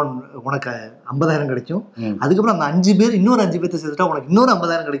சேர்த்துட்டா உனக்கு 50,000 கிடைக்கும், அதுக்கப்புறம் அந்த 5 பேர் இன்னொரு 5 பேர்த்த சேர்த்துட்டா உனக்கு இன்னொரு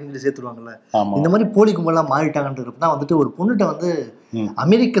 50,000 கிடைக்கும் சொல்லி சேர்த்துருவாங்கல்ல. இந்த மாதிரி போலி கும்பலாம் மாறிட்டாங்கன்றப்ப தான் வந்துட்டு ஒரு பொண்ணுகிட்ட வந்து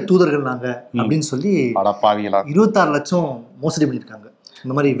அமெரிக்க தூதர்கள் நாங்க அப்படின்னு சொல்லி 26 லட்சம் மோசடி பண்ணியிருக்காங்க.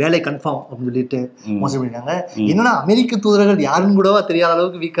 இந்த மாதிரி வேலை கன்ஃபார்ம் அப்படின்னு சொல்லிட்டு மோசடி பண்ணிருக்காங்க. என்னன்னா அமெரிக்க தூதர்கள் யாருன்னு கூடவா தெரியாத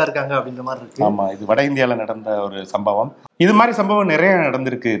அளவுக்கு வீக்கா இருக்காங்க அப்படின்ற மாதிரி இருக்கு. ஆமா, இது வட இந்தியால நடந்த ஒரு சம்பவம். இது மாதிரி சம்பவம் நிறைய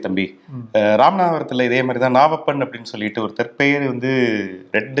நடந்திருக்கு தம்பி. ராமநாதபுரத்துல இதே மாதிரிதான் நாவப்பன் அப்படின்னு சொல்லிட்டு ஒருத்தர், பேர் வந்து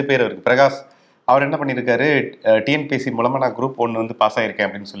 2 பேர் அவருக்கு, பிரகாஷ். அவர் என்ன பண்ணியிருக்காரு, டிஎன்பிஎஸ்சி மூலமா நான் குரூப் 1 வந்து பாஸ் ஆயிருக்கேன்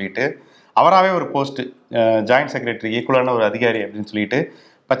அப்படின்னு சொல்லிட்டு அவராகவே ஒரு போஸ்ட், ஜாயின்ட் செக்ரட்டரி ஈக்குவலான ஒரு அதிகாரி அப்படின்னு சொல்லிட்டு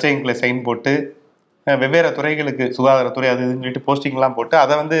பச்சை இங்கில் சைன் போட்டு வெவ்வேறு துறைகளுக்கு, சுகாதாரத்துறை அது இதுன்னு சொல்லிட்டு போஸ்டிங்லாம் போட்டு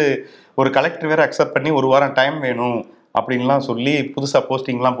அதை வந்து ஒரு கலெக்டர் வேறு அக்செப்ட் பண்ணி 1 வாரம் டைம் வேணும் அப்படின்லாம் சொல்லி புதுசாக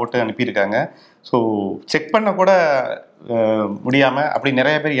போஸ்டிங்லாம் போட்டு அனுப்பியிருக்காங்க. ஸோ செக் பண்ண கூட முடியாமல் அப்படி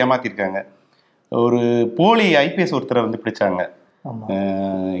நிறைய பேர் ஏமாத்திருக்காங்க. ஒரு போலி ஐபிஎஸ் ஒருத்தரை வந்து பிடிச்சாங்க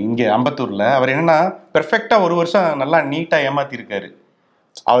இங்கே அம்பத்தூரில். அவர் என்னன்னா பெர்ஃபெக்டாக 1 வருஷம் நல்லா நீட்டாக ஏமாத்திருக்காரு.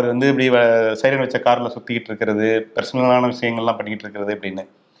 அவர் வந்து இப்படி சைரன் வச்ச காரில் சுற்றிக்கிட்டு இருக்கிறது, பர்சனலான விஷயங்கள்லாம் பண்ணிக்கிட்டு இருக்கிறது அப்படின்னு.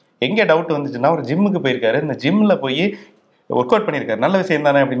 எங்கே டவுட் வந்துச்சுன்னா ஒரு ஜிம்முக்கு போயிருக்காரு. இந்த ஜிம்மில் போய் ஒர்க் அவுட் பண்ணியிருக்காரு. நல்ல விஷயம்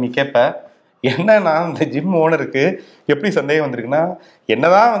தானே அப்படின்னு நீ கேட்ப. என்னன்னா இந்த ஜிம் ஓனருக்கு எப்படி சந்தேகம் வந்திருக்குன்னா,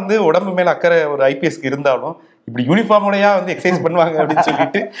 என்னதான் வந்து உடம்பு மேலே அக்கறை ஒரு ஐபிஎஸ்க்கு இருந்தாலும் இப்படி யூனிஃபார்மோடையா வந்து எக்ஸசைஸ் பண்ணுவாங்க அப்படின்னு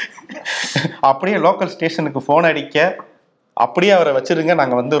சொல்லிட்டு அப்படியே லோக்கல் ஸ்டேஷனுக்கு ஃபோன் அடிக்க, அப்படியே அவரை வச்சிருங்க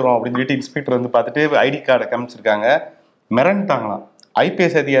நாங்கள் வந்துடுறோம் அப்படின்னு சொல்லிட்டு இன்ஸ்பெக்டர் வந்து பார்த்துட்டு ஐடி கார்டை காமிச்சிருக்காங்க. மிரண்டாங்களாம்.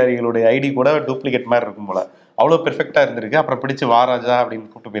 ஐபிஎஸ் அதிகாரிகளுடைய ஐடி கூட டூப்ளிகேட் மாதிரி இருக்கும் போல, அவ்வளோ பெர்ஃபெக்டாக இருந்திருக்கு. அப்புறம் பிடிச்சி வாராஜா அப்படின்னு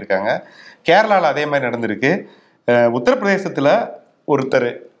கூப்பிட்டு போயிருக்காங்க. கேரளாவில் அதே மாதிரி நடந்திருக்கு. உத்தரப்பிரதேசத்தில் ஒருத்தர்,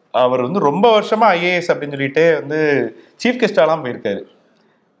 அவர் வந்து ரொம்ப வருஷமாக ஐஏஎஸ் அப்படின்னு சொல்லிட்டு வந்து சீஃப் கெஸ்டாலாம் போயிருக்காரு.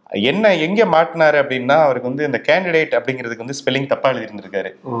 என்ன எங்க மாட்டினாரு அப்படின்னா, அவருக்கு வந்து இந்த கேண்டிடேட் அப்படிங்கிறதுக்கு வந்து ஸ்பெல்லிங் தப்பா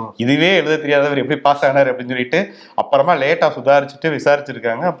எழுதிருந்திருக்காரு. இதுவே எழுத தெரியாதவர் எப்படி பாஸ் ஆனாரு அப்படின்னு சொல்லிட்டு அப்புறமா லேட்டா சுதாரிச்சுட்டு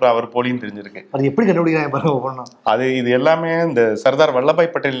விசாரிச்சிருக்காங்க. அப்புறம் அவர் போலின்னு தெரிஞ்சிருக்கு. அது எப்படி கண்டுபிடிக்கிறாங்க? அது இது எல்லாமே இந்த சர்தார்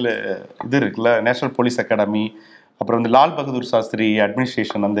வல்லபாய் பட்டேல் இது இருக்குல்ல, நேஷனல் போலீஸ் அகாடமி, அப்புறம் வந்து லால் பகதூர் சாஸ்திரி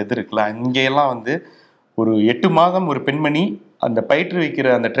அட்மினிஸ்ட்ரேஷன் அந்த இது இருக்குல்ல, இங்கெல்லாம் வந்து ஒரு 8 மாதம் ஒரு பெண்மணி அந்த பயிற்றுவிக்கிற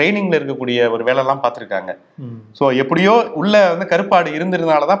அந்த ட்ரைனிங்ல இருக்கக்கூடிய ஒரு வேலைலாம் பார்த்துருக்காங்க. ஸோ எப்படியோ உள்ள வந்து கருப்பாடு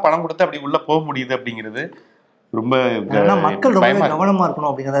இருந்ததுனாலதான் பணம் கொடுத்து அப்படி உள்ள போக முடியுது அப்படிங்கிறது ரொம்ப மக்கள் ரொம்ப கவனமா இருக்கணும்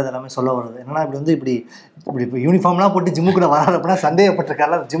அப்படிங்கிறத எல்லாமே சொல்ல வருது. என்னன்னா இப்படி வந்து இப்படி இப்படி யூனிஃபார்ம்லாம் போட்டு ஜிம்முக்குள்ள வராது அப்படின்னா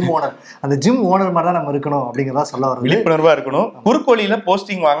சந்தேகப்பட்டிருக்காரு ஜிம் ஓனர். அந்த ஜிம் ஓனர் மாதிரி தான் நம்ம இருக்கணும் அப்படிங்கிறதா சொல்ல வருது. விழிப்புணர்வா இருக்கணும். குறுக்கோளியில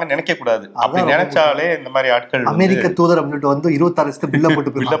போஸ்டிங் வாங்க நினைக்க கூடாது. அப்படி நினைச்சாலே இந்த மாதிரி ஆட்கள் அமெரிக்க தூதர் அப்படின்ட்டு வந்து 26 லட்சத்து பில்ல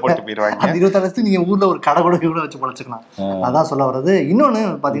போட்டு போயிருவாங்க. அந்த 26 லட்சத்து நீங்க ஊர்ல ஒரு கடை கூட வச்சு பழச்சுக்கலாம். அதான் சொல்ல வருது. இன்னொன்னு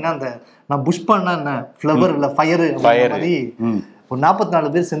பாத்தீங்கன்னா அந்த நான் புஷ்பான்னா என்ன ஃபிளவர் இல்ல ஃபயர் மாதிரி ஒரு 44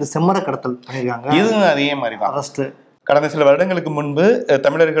 பேர் சேர்ந்து செம்மர கடத்தல் பண்ணிருக்காங்க. இதுவும் அதே மாதிரி தான் அரஸ்ட். கடந்த சில வருடங்களுக்கு முன்பு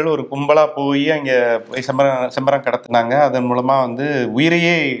தமிழர்கள் ஒரு கும்பலா போய் அங்க செம்மரம் கடத்தினாங்க. அதன் மூலமா வந்து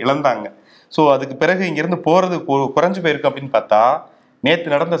உயிரையே இழந்தாங்க. ஸோ அதுக்கு பிறகு இங்கிருந்து போறது குறைஞ்சு போயிருக்கு அப்படின்னு பார்த்தா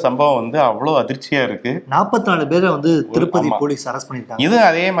நேற்று நடந்த சம்பவம் வந்து அவ்வளோ அதிர்ச்சியா இருக்கு. 44 பேரை வந்து திருப்பதி போலீஸ் அரெஸ்ட் பண்ணிருக்காங்க. இது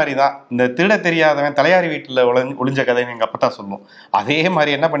அதே மாதிரி தான் இந்த திருட தெரியாதவன் தலையாரி வீட்டுல ஒளிஞ்ச கதைன்னு எங்க அப்பா தான் சொல்லுவோம். அதே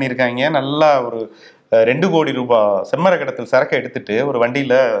மாதிரி என்ன பண்ணிருக்காங்க, நல்லா ஒரு 2 கோடி ரூபாய் செம்மர கடத்தல் சரக்கை எடுத்துட்டு ஒரு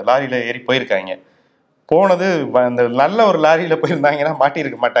வண்டியில லாரியில ஏறி போயிருக்காங்க. போனது அந்த நல்ல ஒரு லாரியில போயிருந்தாங்கன்னா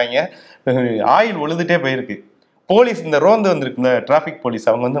மாட்டியிருக்க மாட்டாங்க. ஆயில் ஒழுதுட்டே போயிருக்கு. போலீஸ் இந்த ரோந்து வந்திருக்குல்ல, டிராபிக் போலீஸ்,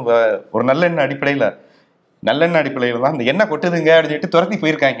 அவங்க வந்து ஒரு நல்லெண்ணெய் அடிப்படையில தான் இந்த எண்ணெய் கொட்டுதுங்க அப்படின்னு சொல்லிட்டு துரத்தி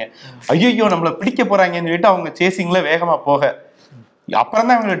போயிருக்காங்க. ஐயோ நம்மளை பிடிக்க போறாங்கன்னு சொல்லிட்டு அவங்க சேசிங்ல வேகமா போக அப்புறம்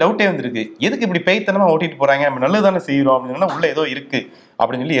தான் அவங்களுக்கு டவுட்டே வந்திருக்கு. எதுக்கு இப்படி பேய்த்தனமா ஓட்டிட்டு போறாங்க, நம்ம நல்லது தானே செய்யறோம் அப்படின்னா உள்ள ஏதோ இருக்கு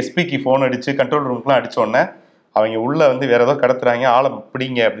அப்படின்னு சொல்லி எஸ்பிக்கு போன் அடிச்சு கண்ட்ரோல் ரூம்க்குலாம் அடிச்சோடனே அவங்க உள்ள வந்து வேற ஏதோ கடத்துறாங்க, ஆளை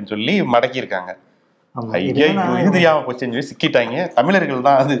பிடிங்க அப்படின்னு சொல்லி மடக்கியிருக்காங்க. இறுதியாம போச்சுன்னு சொல்லி சிக்கிட்டாங்க. தமிழர்கள்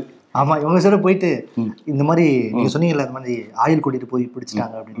தான் அது. ஆமா, இவங்க சார் போயிட்டு இந்த மாதிரி நீங்க சொன்னீங்கல்ல இந்த மாதிரி ஆயில் கூட்டிட்டு போய்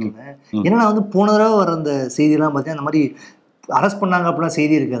பிடிச்சிட்டாங்க அப்படின்னு. ஏன்னா வந்து போன தடவை வர அந்த செய்தி எல்லாம் பார்த்தீங்கன்னா இந்த மாதிரி அரெஸ்ட் பண்ணாங்க அப்படின்னா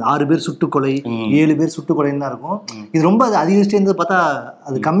செய்தி இருக்காது. 6 பேர் சுட்டுக்கொலை, 7 பேர் சுட்டுக்கொலைன்னு தான் இருக்கும். இது ரொம்ப அது அதிகரிச்சுட்டே இருந்தது. பார்த்தா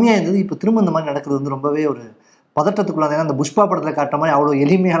அது கம்மியா இருந்தது. இப்போ திரும்ப இந்த மாதிரி நடக்கிறது வந்து ரொம்பவே ஒரு பதட்டத்துக்குள்ள. அந்த புஷ்பா படத்துல காட்டுற மாதிரி அவ்வளவு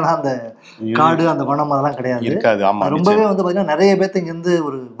எளிமையெல்லாம் அந்த காடு அந்த வனம் அதெல்லாம் கிடையாது. ரொம்பவே வந்து பாத்தீங்கன்னா நிறைய பேர்த்து இங்க இருந்து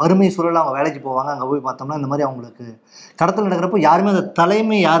ஒரு வறுமை சூழல அவங்க வேலைக்கு போவாங்க. அங்க போய் பார்த்தோம்னா இந்த மாதிரி அவங்களுக்கு கடத்தல் நடக்கிறப்போ யாருமே அந்த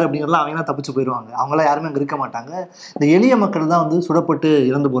தலைமை யார் அப்படிங்கிறலாம் அவங்க தப்பிச்சு போயிடுவாங்க. அவங்களாம் யாருமே அங்க இருக்க மாட்டாங்க. இந்த எளிய மக்கள் தான் வந்து சுடப்பட்டு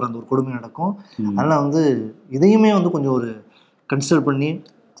இறந்து போற அந்த ஒரு கொடுமை நடக்கும். அதனால வந்து இதையுமே வந்து கொஞ்சம் ஒரு கன்சிடர் பண்ணி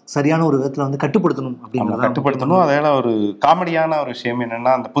சரியான ஒரு விதத்துல வந்து கட்டுப்படுத்தணும். அதனால ஒரு காமெடியான ஒரு விஷயம்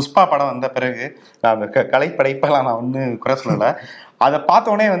என்னன்னா, அந்த புஷ்பா படம் வந்த பிறகு நான் அந்த கலைப்படைப்பெல்லாம் நான் ஒண்ணு குறை சொல்லல. அதை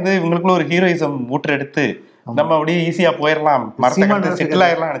பார்த்த உடனே வந்து இவங்களுக்குள்ள ஒரு ஹீரோயிசம் ஊற்று எடுத்து நம்ம அப்படியே ஈஸியா போயிடலாம், மரத்தை செட்டில்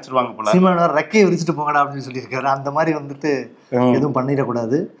ஆயிடலாம் நினைச்சிருவாங்க போல. சீமானவர் ரெக்கையை விரிச்சிட்டு போங்கடா அப்படின்னு சொல்லியிருக்காரு. அந்த மாதிரி வந்துட்டு எதுவும்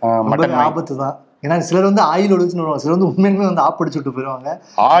பண்ணிடக்கூடாது, ஆபத்து தான். ஏன்னா சிலர் வந்து ஆயில் ஒழுகுன்னு வருவாங்க, சிலர் வந்து உண்மையுமே வந்து ஆப்படிச்சு விட்டு போயிடுவாங்க.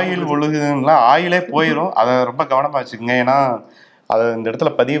 ஆயில் ஒழுகுன்னா ஆயிலே போயிடும். அதை ரொம்ப கவனமா வச்சுக்கோங்க. ஏன்னா அதை இந்த இடத்துல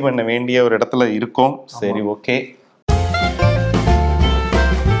பதிவு பண்ண வேண்டிய ஒரு இடத்துல இருக்கும். சரி, ஓகே.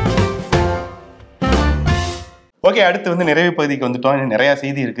 ஓகே, அடுத்து வந்து நிறைவு பகுதிக்கு வந்துட்டோம். நிறைய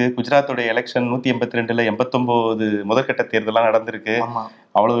செய்தி இருக்கு. குஜராத்தோட எலெக்ஷன் 182ல 89 முதற்கட்ட தேர்தலாம் நடந்திருக்கு.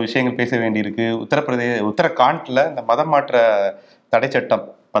 அவ்வளவு விஷயங்கள் பேச வேண்டியிருக்கு. உத்தரகாண்ட்ல இந்த மதம் மாற்ற தடை சட்டம்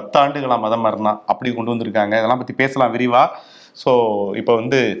 10 ஆண்டுகளா மதம் மாறினா அப்படி கொண்டு வந்திருக்காங்க. இதெல்லாம் பத்தி பேசலாம் விரிவா. ஸோ இப்போ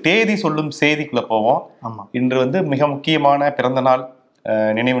வந்து தேதி சொல்லும் செய்திக்குள்ள போவோம். இன்று வந்து மிக முக்கியமான பிறந்த நாள்,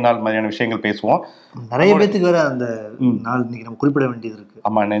 நினைவு நாள் மாதிரியான விஷயங்கள் பேசுவோம். நிறைய பேருக்கு வேற அந்த நாள் இன்னைக்கு நம்ம குறிப்பிட வேண்டியது இருக்கு.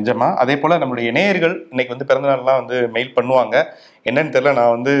 ஆமா, நிஜமா. அதே போல நம்மளுடைய நேயர்கள் இன்னைக்கு வந்து பிறந்த நாள்லாம் வந்து மெயில் பண்ணுவாங்க. என்னன்னு தெரியல,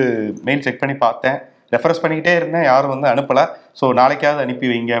 நான் வந்து மெயில் செக் பண்ணி பார்த்தேன், ரெஃபரன்ஸ் பண்ணிக்கிட்டே இருந்தேன், யாரும் வந்து அனுப்பல. ஸோ நாளைக்காவது அனுப்பி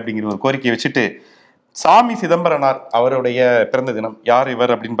வைங்க அப்படிங்கிற ஒரு கோரிக்கையை வச்சுட்டு, சாமி சிதம்பரனார் அவருடைய பிறந்த தினம். யார்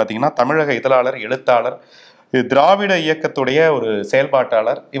இவர் அப்படின்னு பார்த்தீங்கன்னா, தமிழக இதழாளர், எழுத்தாளர், திராவிட இயக்கத்துடைய ஒரு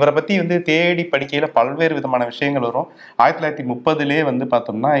செயல்பாட்டாளர். இவரை பத்தி வந்து தேடி படிக்கையில பல்வேறு விதமான விஷயங்கள் வரும். 1930 வந்து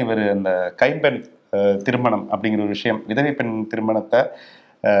பார்த்தோம்னா இவர் அந்த கைம்பெண் திருமணம் அப்படிங்கிற ஒரு விஷயம், விதவை பெண் திருமணத்தை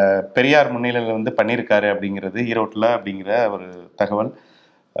பெரியார் முன்னிலையில் வந்து பண்ணியிருக்காரு அப்படிங்கிறது ஈரோட்டில் அப்படிங்கிற ஒரு தகவல்.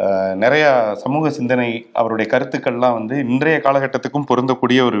 நிறைய சமூக சிந்தனை, அவருடைய கருத்துக்கள்லாம் வந்து இன்றைய காலகட்டத்துக்கும்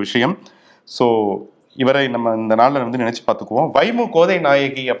பொருந்தக்கூடிய ஒரு விஷயம். ஸோ இவரை நம்ம இந்த நாளில் வந்து நினைச்சு பார்த்துக்குவோம். வைமு கோதை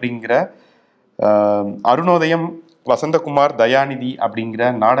நாயகி அப்படிங்கிற அருணோதயம், வசந்தகுமார், தயாநிதி அப்படிங்கிற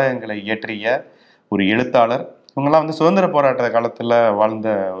நாடகங்களை இயற்றிய ஒரு எழுத்தாளர். இவங்கெல்லாம் வந்து சுதந்திர போராட்ட காலத்தில் வாழ்ந்த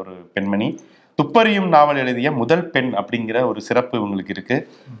ஒரு பெண்மணி. துப்பறியும் நாவல் எழுதிய முதல் பெண் அப்படிங்கிற ஒரு சிறப்பு இவங்களுக்கு இருக்கு.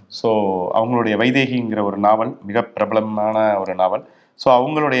 ஸோ அவங்களுடைய வைதேகிங்கிற ஒரு நாவல் மிக பிரபலமான ஒரு நாவல். ஸோ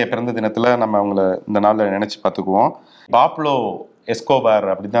அவங்களுடைய பிறந்த தினத்தில் நம்ம அவங்கள இந்த நாளில் நினைச்சு பார்த்துக்குவோம். பாப்லோ எஸ்கோபார்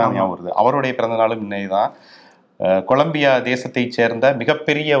அப்படிதான் ஞாபகம் வருது. அவருடைய பிறந்த நாளும் இன்னைதான். கொலம்பியா தேசத்தை சேர்ந்த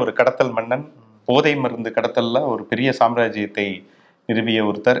மிகப்பெரிய ஒரு கடத்தல் மன்னன், போதை மருந்து கடத்தல்ல ஒரு பெரிய சாம்ராஜ்யத்தை நிறுவிய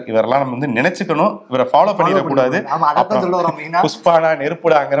ஒருத்தர். இவரெல்லாம் நம்ம வந்து நினைச்சுக்கணும், இவரை ஃபாலோ பண்ணிடக்கூடாது. புஷ்பானா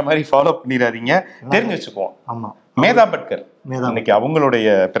நெருப்புடாங்கிற மாதிரி ஃபாலோ பண்ணிடாதீங்க, தெரிஞ்சு வச்சுக்குவோம். ஆமா, மேதா பட்கர் இன்னைக்கு அவங்களுடைய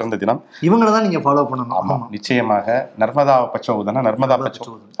பிறந்த தினம். இவங்களதான் நீங்க ஃபாலோ பண்ணணும். ஆமா, நிச்சயமாக. நர்மதா பச்சோதானா, நர்மதா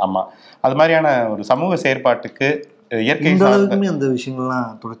பச்சோ. ஆமா, அது மாதிரியான ஒரு சமூக செயற்பாட்டுக்கு இயற்கை அந்த விஷயங்கள்லாம்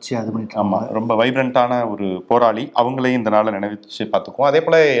தொடர்ச்சியா அது பண்ணிட்டு. ஆமா, ரொம்ப வைப்ரண்டான ஒரு போராளி. அவங்களையும் இந்த நாளை நினைச்சு பார்த்துக்குவோம். அதே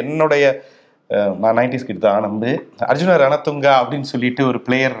போல என்னுடைய நான் 90s கிட்ட தான் நம்பு அர்ஜுன ரணதுங்கா அப்படின்னு சொல்லிட்டு ஒரு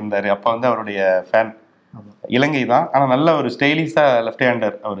பிளேயர் இருந்தாரு. அப்ப வந்து அவருடைய ஃபேன். இலங்கை தான், ஆனா நல்ல ஒரு ஸ்டைலிஷா லெஃப்ட்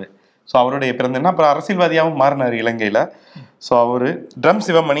ஹேண்டர் அவரு. ஸோ அவருடைய பிறந்தனா அப்புறம் அரசியல்வாதியாகவும் மாறினார் இலங்கையில. ஸோ அவரு ட்ரம்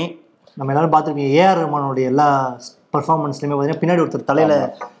சிவமணி. நம்ம எல்லாரும் பார்த்துருக்கீங்க, ஏஆர் ரஹ்மானுடைய எல்லா பர்ஃபார்மன்ஸ்லையுமே பார்த்தீங்கன்னா பின்னாடி ஒருத்தர் தலையில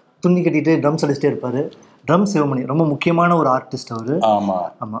துணி கட்டிட்டு ட்ரம்ஸ் அடிச்சுட்டே இருப்பாரு. ட்ரம் சிவமணி ரொம்ப முக்கியமான ஒரு ஆர்டிஸ்ட் அவரு. ஆமா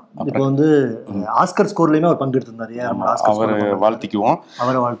ஆமா. இப்போ வந்து ஆஸ்கர் ஸ்கோர்லயுமே அவர் பங்கெடுத்திருந்தாரு. அவரை வாழ்த்திக்குவோம்,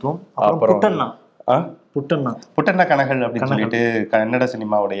 அவரை வாழ்த்துவோம். அப்புறம் புட்டண்ணா கனகல் அப்படின்னு சொல்லிட்டு கன்னட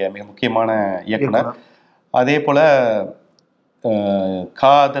சினிமாவுடைய மிக முக்கியமான இயக்குனர். அதே போல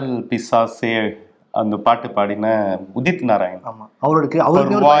காதல் பிசாசே அந்த பாட்டு பாடின உதித் நாராயண்.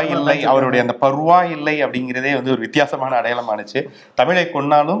 அவருடைய அந்த பருவா இல்லை அப்படிங்கிறதே வந்து ஒரு வித்தியாசமான அடையாளமானுச்சு. தமிழை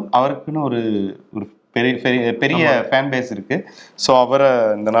கொண்டாலும் அவருக்குன்னு ஒரு பெரிய ஃபேன் பேஸ் இருக்கு. ஸோ அவரை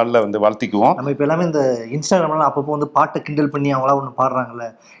இந்த நாளில் வந்து வாழ்த்திக்குவோம். நம்ம இப்போ எல்லாமே இந்த இன்ஸ்டாகிராம்லாம் அப்பப்போ வந்து பாட்டை கிண்டல் பண்ணி அவங்களா ஒன்று பாடுறாங்கல்ல,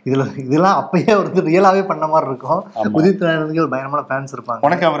 இதெல்லாம் அப்பயே வந்து ரியலாகவே பண்ண மாதிரி இருக்கும். உதித் நாராயணுக்கு ஒரு பயங்கரமான ஃபேன்ஸ் இருப்பாங்க.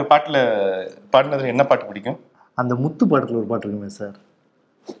 உனக்கு அவர் பாட்டில் பாடினதுல என்ன பாட்டு பிடிக்கும்? அந்த முத்து பாட்டுல ஒரு பாட்டு இருக்குமே சார்,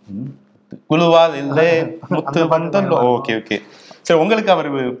 குழுவாது இல்லை முத்து வந்தல். ஓகே ஓகே, சரி. உங்களுக்கு அவர்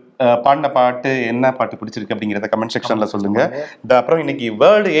பாடின பாட்டு என்ன பாட்டு பிடிச்சிருக்கு அப்படிங்கிறத கமெண்ட் செக்ஷன்ல சொல்லுங்க. அப்புறம் இன்னைக்கு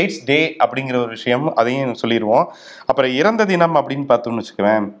வேர்ல்டு எய்ட்ஸ் டே அப்படிங்கிற ஒரு விஷயம், அதையும் சொல்லிடுவோம். அப்புறம் இறந்த தினம் அப்படின்னு பார்த்தோம்னு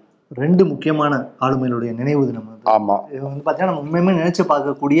வச்சுக்குவேன், 2 முக்கியமான ஆளுமைகளுடைய நினைவு தினம். ஆமா, இது வந்து பார்த்தீங்கன்னா நம்ம உண்மையுமே நினைச்சு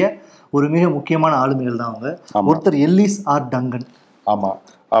பார்க்கக்கூடிய ஒரு மிக முக்கியமான ஆளுமைகள் தான் அவங்க. ஒருத்தர் எல்லிஸ் ஆர் டங்கன். ஆமா,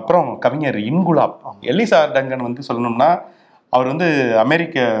 அப்புறம் கவிஞர் இன்குலாப். எல்லிஸ் ஆர் டங்கன் வந்து சொல்லணும்னா அவர் வந்து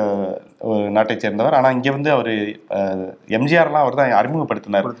அமெரிக்க நாட்டை சேர்ந்தவர். ஆனால் இங்கே வந்து அவர் எம்ஜிஆர்லாம் அவர் தான்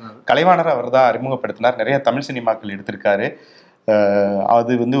அறிமுகப்படுத்தினார், கலைவாணரை அவர் தான் அறிமுகப்படுத்தினார். நிறைய தமிழ் சினிமாக்கள் எடுத்திருக்காரு.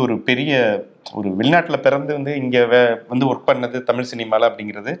 அது வந்து ஒரு பெரிய ஒரு வெளிநாட்டில் பிறந்து வந்து இங்கே வந்து ஒர்க் பண்ணது தமிழ் சினிமாவில்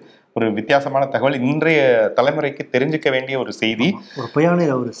அப்படிங்கிறது ஒரு வித்தியாசமான தகவல். இன்றைய தலைமுறைக்கு தெரிஞ்சுக்க வேண்டிய ஒரு செய்தி. ஒரு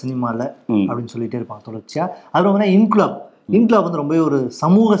பயானியர் ஒரு சினிமாவில் அப்படின்னு சொல்லிட்டே இருப்பாங்க தொடர்ச்சியா. அப்புறம் வந்து இன்குலாப் வந்து ரொம்ப ஒரு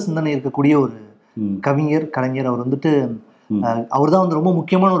சமூக சிந்தனை இருக்கக்கூடிய ஒரு கவிஞர், கலைஞர். அவர் வந்துட்டு அவர் தான் வந்து ரொம்ப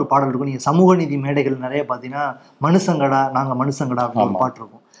முக்கியமான ஒரு பாடல் இருக்கும். நீங்க சமூக நீதி மேடைகள் நிறைய பார்த்தீங்கன்னா மனுசங்கடா நாங்க மனுசங்கடா அப்படின்னு ஒரு பாட்டு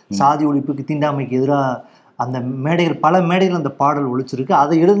இருக்கும். சாதி ஒழிப்புக்கு தீண்டாமைக்கு எதிராக அந்த மேடைகள், பல மேடைகள் அந்த பாடல் ஒழிச்சிருக்கு.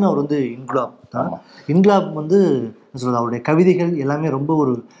 அதை எழுதினவர் வந்து இன்குலாப் தான். இன்குலாப் வந்து அவருடைய கவிதைகள் எல்லாமே ரொம்ப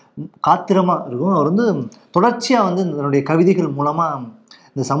ஒரு காத்திரமா இருக்கும். அவர் வந்து தொடர்ச்சியா வந்து தன்னுடைய கவிதைகள் மூலமா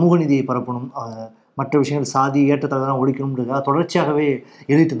இந்த சமூக நீதியை பரப்பணும், மற்ற விஷயங்கள் சாதி ஏற்றத்தாழ்வுலாம் ஒழிக்கணும்ன்றதுக்காக தொடர்ச்சியாகவே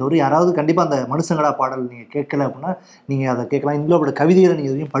எழுதிட்டு இருந்தவர். யாராவது கண்டிப்பாக அந்த மனுசங்கடா பாடல் நீங்கள் கேட்கல அப்படின்னா நீங்கள் அதை கேட்கலாம். இன்குலாபோட கவிதைகளை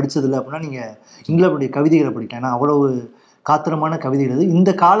நீங்கள் எதுவும் படித்ததில்லை அப்படின்னா நீங்கள் இன்குலாபுடைய கவிதைகளை படிக்கலாம். ஏன்னா அவ்வளவு காத்திரமான கவிதைகள் அது.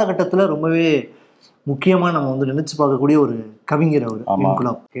 இந்த காலகட்டத்தில் ரொம்பவே முக்கியமாக நம்ம வந்து நினைச்சு பார்க்கக்கூடிய ஒரு கவிஞர் அவர்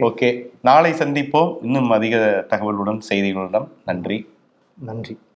இன்குலாப். ஓகே, நாளை சந்திப்போம் இன்னும் அதிக தகவலுடன், செய்திகளுடன். நன்றி.